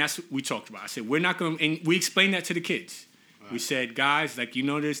 And that's what we talked about. I said, we're not going to, and we explained that to the kids. Right. We said, guys,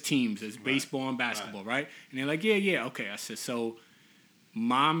 there's teams, there's baseball and basketball, right? And they're like, yeah, okay. I said, so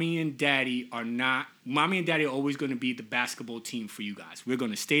mommy and daddy are always going to be the basketball team for you guys. We're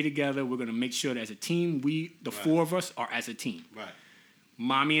going to stay together. We're going to make sure that as a team, the four of us are as a team. Right.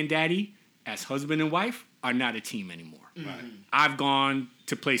 Mommy and daddy, as husband and wife, are not a team anymore. Right. I've gone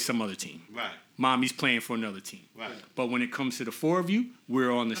to play some other team. Right. Mommy's playing for another team. Right. But when it comes to the four of you,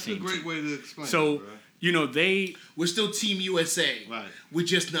 we're on the same team. That's a great way to explain so, it, bro. We're still Team USA. Right. We're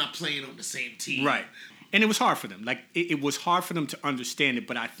just not playing on the same team. Right. And it was hard for them. It was hard for them to understand it.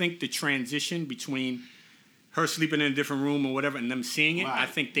 But I think the transition between her sleeping in a different room or whatever and them seeing it, I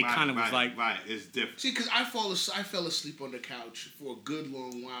think they kind of was like... Right, it's different. See, because I fell asleep on the couch for a good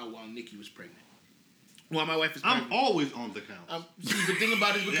long while Nikki was pregnant. While my wife is pregnant. I'm always on the couch. See, the thing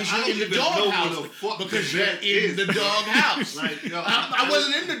about it is because you're in the doghouse. Because you're in the doghouse. I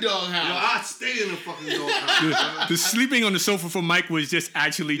wasn't in the doghouse. I stay in the fucking doghouse. The sleeping on the sofa for Mike was just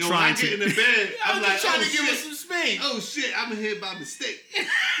actually trying to... I get in the bed, I'm like, trying to give her some space. Oh, shit, I'm here by mistake.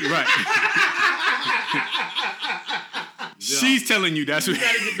 Right. She's telling you that's what... You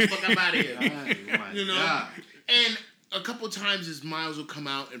gotta get the fuck up out of here. God. And a couple of times his Miles would come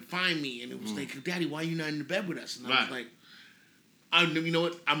out and find me, and it was like, Daddy, why are you not in the bed with us? And I was like, you know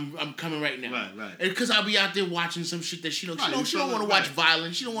what? I'm coming right now. Right. Because I'll be out there watching some shit that she don't want to watch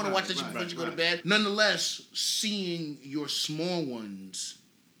violence. She don't want to watch that shit before she go to bed. Nonetheless, seeing your small ones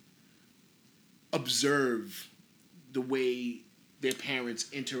observe the way their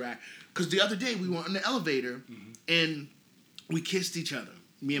parents interact. Because the other day we were in the elevator and we kissed each other,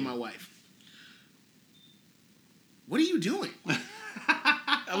 me and my wife. What are you doing?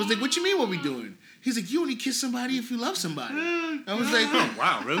 I was like, what you mean what we doing? He's like, you only kiss somebody if you love somebody. I was like, oh,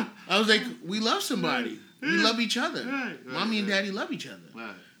 wow, really? I was like, we love somebody. We love each other. Mommy and daddy love each other.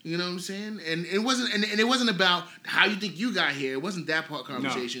 Right. You know what I'm saying? And it wasn't and it wasn't about how you think you got here. It wasn't that part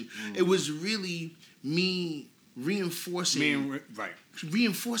conversation. No. It was really me reinforcing.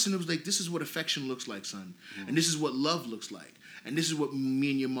 Reinforcing, it was like, this is what affection looks like, son. And this is what love looks like. And this is what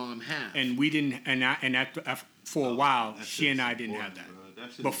me and your mom have. And we didn't, for a while, she and I didn't have that.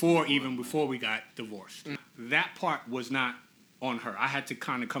 Before we got divorced. That part was not on her. I had to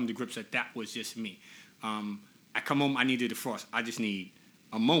kind of come to grips that was just me. I come home, I need a defrost. I just need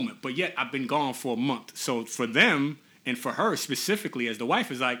a moment. But yet, I've been gone for a month. So for them, and for her specifically, as the wife,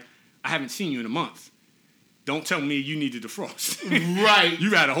 is like, I haven't seen you in a month. Don't tell me you need to defrost. Right.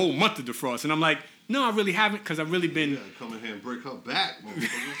 You had a whole month to defrost. And I'm like, no, I really haven't, because I've really been... come in here and break her back,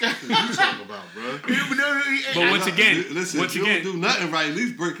 motherfucker. What you talking about, bro? But once again... don't do nothing right, at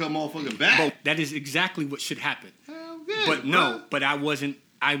least break her motherfucking back. But that is exactly what should happen. Good, but bro. no, but I wasn't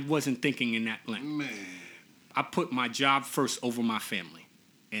thinking in that length. Man. I put my job first over my family.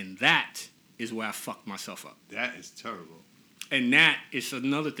 And that is where I fucked myself up. That is terrible. And that is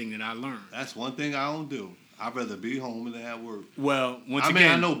another thing that I learned. That's one thing I don't do. I'd rather be home than at work. Well,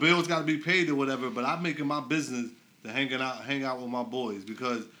 I know bills got to be paid or whatever, but I'm making my business to hang out with my boys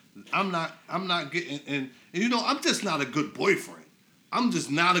because I'm not getting and I'm just not a good boyfriend. I'm just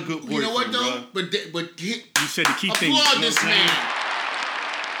not a good boyfriend. You know what though? Bro. But you said to keep things. Applaud this man.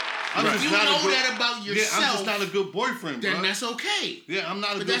 If you know that about yourself, I'm just not a good boyfriend, bro. Then that's okay. Yeah, I'm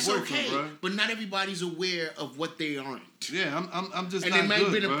not a good boyfriend, okay. bro. But not everybody's aware of what they aren't. Yeah, I'm just and not good, there might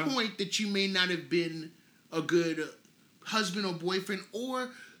have been bro. a point that you may not have been a good husband or boyfriend, or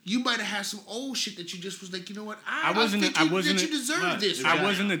you might have had some old shit that you just was like, you know what? I wasn't think you deserve this. I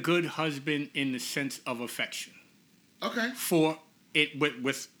wasn't a good husband in the sense of affection. Okay. For it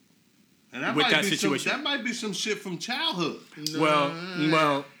with And that with might that be situation. that might be some shit from childhood.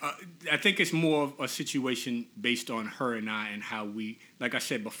 Well, I think it's more of a situation based on her and I and how we, like I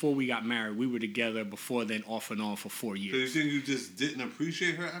said, before we got married, we were together before then off and on for 4 years. So you think you just didn't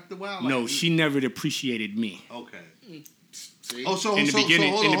appreciate her after a while? No, she never appreciated me. Okay. See? Oh, so In the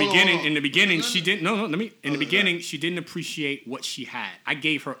beginning, she she didn't. No, let me. In the beginning, she didn't appreciate what she had. I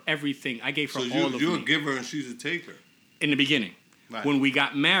gave her everything. I gave her So all of you're me. a giver and she's a taker. In the beginning, Right. when we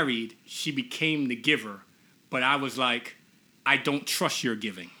got married, she became the giver, but I was like, I don't trust your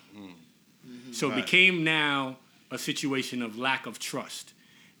giving. So it Right. became now a situation of lack of trust,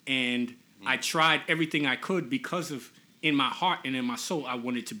 and I tried everything I could because of in my heart and in my soul I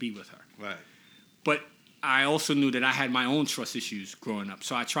wanted to be with her. Right. But I also knew that I had my own trust issues growing up.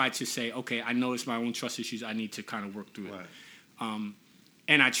 So I tried to say, okay, I know it's my own trust issues. I need to kind of work through it. Right.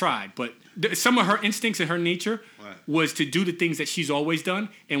 And I tried. But some of her instincts and her nature Right. was to do the things that she's always done.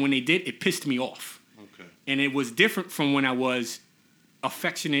 And when they did, it pissed me off. Okay. And it was different from when I was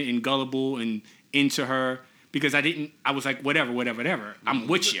affectionate and gullible and into her. Because I was like, whatever. I'm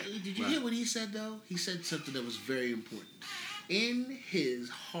with you. Did you hear what he said, though? He said something that was very important. In his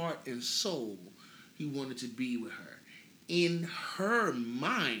heart and soul, he wanted to be with her. In her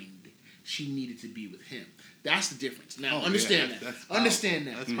mind, she needed to be with him. That's the difference. Now, understand that. Understand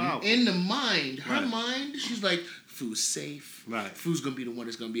that. That's powerful. In the mind, her Right. mind, she's like, Foo's safe. Right. Foo's going to be the one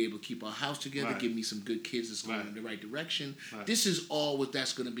that's going to be able to keep our house together, Right. give me some good kids that's going Right. in the right direction. Right. This is all what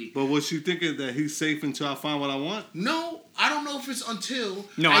that's going to be. But was she thinking that he's safe until I find what I want? No, I don't know if it's until.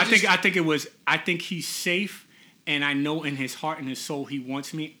 No, I think he's safe, and I know in his heart and his soul he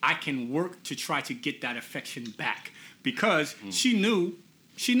wants me. I can work to try to get that affection back because she knew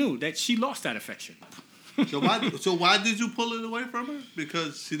that she lost that affection. So why did you pull it away from her?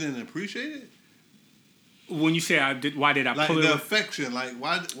 Because she didn't appreciate it? When you say why did I Like pull it the away? affection, like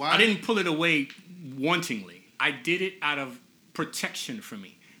why I didn't pull it away wantingly. I did it out of protection for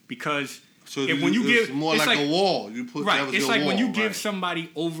me because So when you it's give more it's like a wall. You put that right. was It's your like when wall, you give right. somebody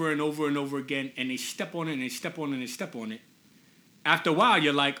over and over and over again, and they step on it and they step on it and they step on it. After a while,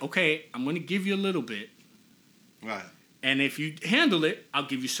 you're like, okay, I'm going to give you a little bit, Right. and if you handle it, I'll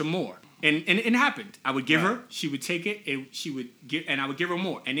give you some more. And it happened. I would give Right. her, she would take it, and she would give, and I would give her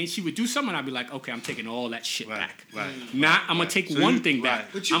more. And then she would do something, I'd be like, okay, I'm taking all that shit Right. back. Right. Not, I'm gonna take So one you- thing back.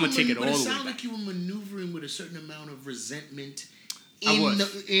 right. But you I'm gonna take it all But it the way sounded back. like you were maneuvering with a certain amount of resentment I in was. the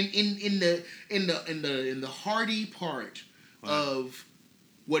hardy part of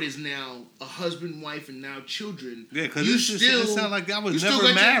what is now a husband, wife, and now children. Yeah, 'cause you it sound like I was you still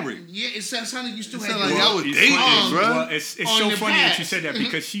never got your- married. Yeah, it sounds like you still It had sound like your- I was It's dating, funny. bro. Well, it's On so the funny that you past. said that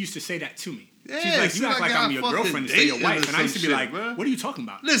because she used to say that to me. She's Yeah, like, she you act like like I'm I your fucking girlfriend instead of your dating wife. or And I used to be some like, shit, bro. what are you talking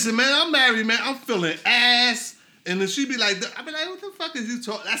about? Listen, man, I'm married, man. I'm feeling ass. And then she be like, I be like, what the fuck is you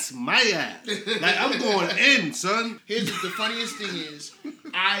talking? That's my ass. Like, I'm going in, son. Here's the funniest thing is,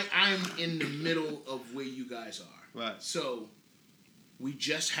 I'm in the middle of where you guys are. Right. So, we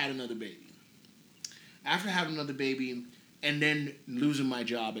just had another baby. After having another baby, and then losing my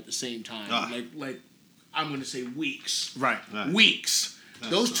job at the same time, like I'm gonna say weeks. Right. Weeks.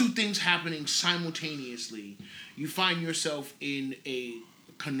 Those two things happening simultaneously, you find yourself in a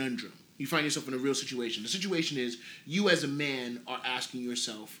conundrum. You find yourself in a real situation. The situation is you as a man are asking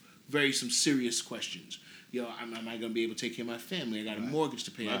yourself some serious questions. Yo, am I going to be able to take care of my family? I got a mortgage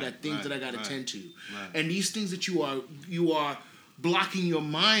to pay. I got things that I got to tend to. Right. And these things that you are blocking your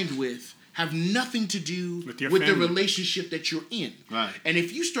mind with have nothing to do With your with the family. relationship that you're in. Right. And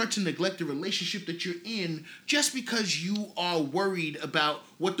if you start to neglect the relationship that you're in just because you are worried about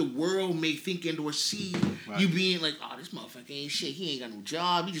what the world may think and or see, you being like, oh, this motherfucker ain't shit. He ain't got no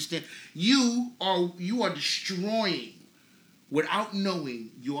job. He just you are destroying without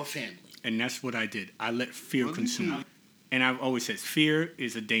knowing your family. And that's what I did. I let fear consume me. And I've always said fear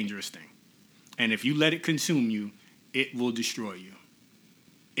is a dangerous thing. And if you let it consume you, it will destroy you.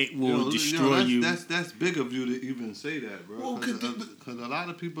 It will destroy you. That's big of you to even say that, bro. Well, Because a lot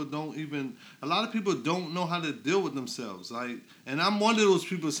of people don't know how to deal with themselves. Like, and I'm one of those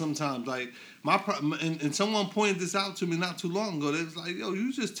people sometimes. Like, and someone pointed this out to me not too long ago. They was like, yo,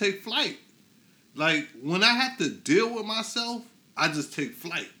 you just take flight. Like, when I have to deal with myself, I just take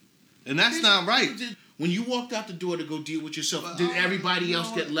flight. And that's not right. When you walked out the door to go deal with yourself, did everybody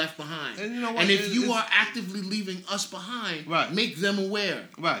else get left behind? And you know what? And if you are actively leaving us behind, Right. make them aware.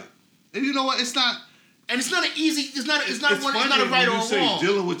 Right. And you know what? It's not. And it's not an easy. It's not a funny right when or you say wrong.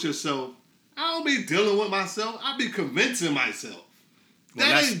 dealing with yourself. I don't be dealing with myself. I be convincing myself. Well,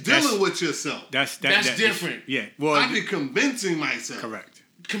 that ain't dealing with yourself. That's different. Yeah. Well, I be convincing myself. correct.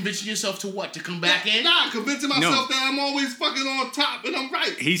 Convincing yourself to what? To come back in? Nah, convincing myself that I'm always fucking on top and I'm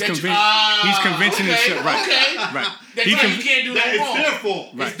right. He's That you- convinced. He's convincing okay, himself. Right. okay. Right. That He you con- can't do That that it's wrong. their fault.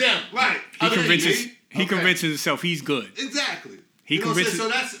 Right. It's them. Right. He Other than convinces. me. He convinces himself he's good. Exactly. He You know what I'm convinces.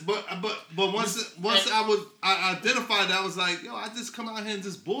 saying? So that's but once I identified that, I was like, yo, I just come out here and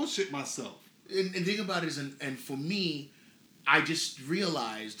just bullshit myself. And think about it is, and for me, I just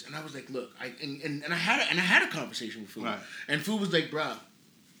realized, and I was like, look, I had a conversation with Fu, Right. and Fu was like, bruh,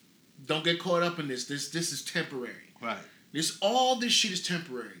 don't get caught up in this. This is temporary. Right. All this shit is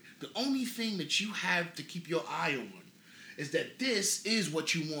temporary. The only thing that you have to keep your eye on is that this is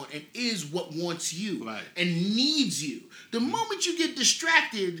what you want and is what wants you Right. and needs you. The moment you get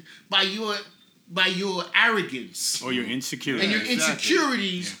distracted by your arrogance Or your insecurity. and your exactly.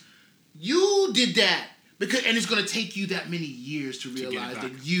 insecurities, you did that and it's going to take you that many years to get it realize back.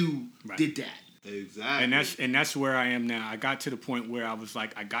 that you Right. did that. Exactly. And that's where I am now. I got to the point where I was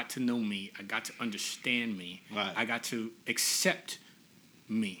like, I got to know me. I got to understand me. Right. I got to accept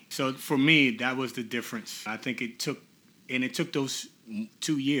me. So for me, that was the difference. I think it took those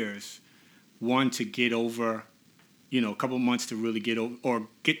 2 years, one to get over, a couple months to really get over or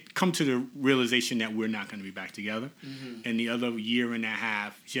come to the realization that we're not going to be back together, and the other year and a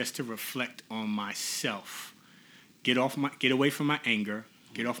half just to reflect on myself, get away from my anger,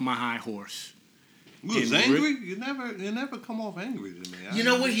 get off my high horse. You was And angry? You never come off angry to me. You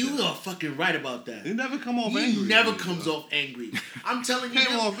know what? You are fucking right about that. You never come off He angry. never to me, comes bro. off angry. I'm telling you,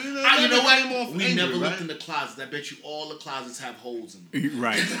 Came now, off- you you never know came what? off We angry, never looked right? in the closets. I bet you all the closets have holes in them.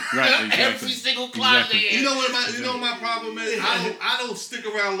 Right, exactly. Every single closet. Exactly. You know what my problem is? I don't stick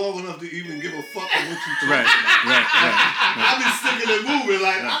around long enough to even give a fuck with what you talking Right. I be sticking and moving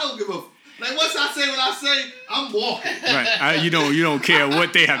like I don't give a like once I say what I say, I'm walking. Right. You don't care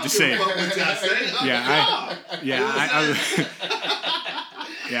what they have to say. I don't give a fuck what y'all say.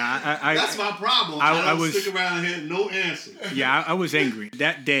 I'm That's my problem. I don't stick around here, no answer. Yeah, I was angry.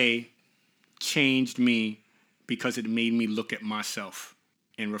 That day changed me because it made me look at myself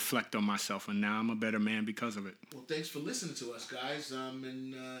and reflect on myself, and now I'm a better man because of it. Well, thanks for listening to us, guys.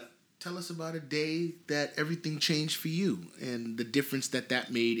 And tell us about a day that everything changed for you and the difference that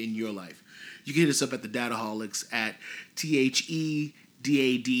made in your life. You can hit us up at the Dadaholics at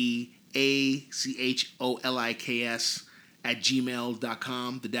TheDadaholics at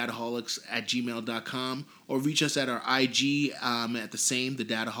gmail.com, the Dadaholics at gmail.com, or reach us at our IG at the same, the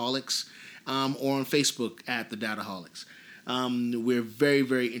Dadaholics, or on Facebook at the Dadaholics. We're very,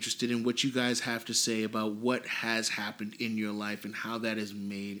 very interested in what you guys have to say about what has happened in your life and how that has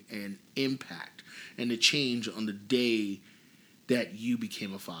made an impact and a change on the day that you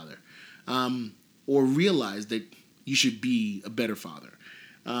became a father, or realized that you should be a better father.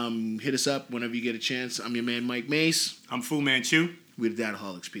 Hit us up whenever you get a chance. I'm your man, Mike Mace. I'm Fu Manchu. We're the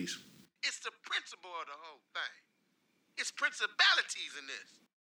Dadaholics. Peace. It's the principle of the whole thing. It's principalities in this.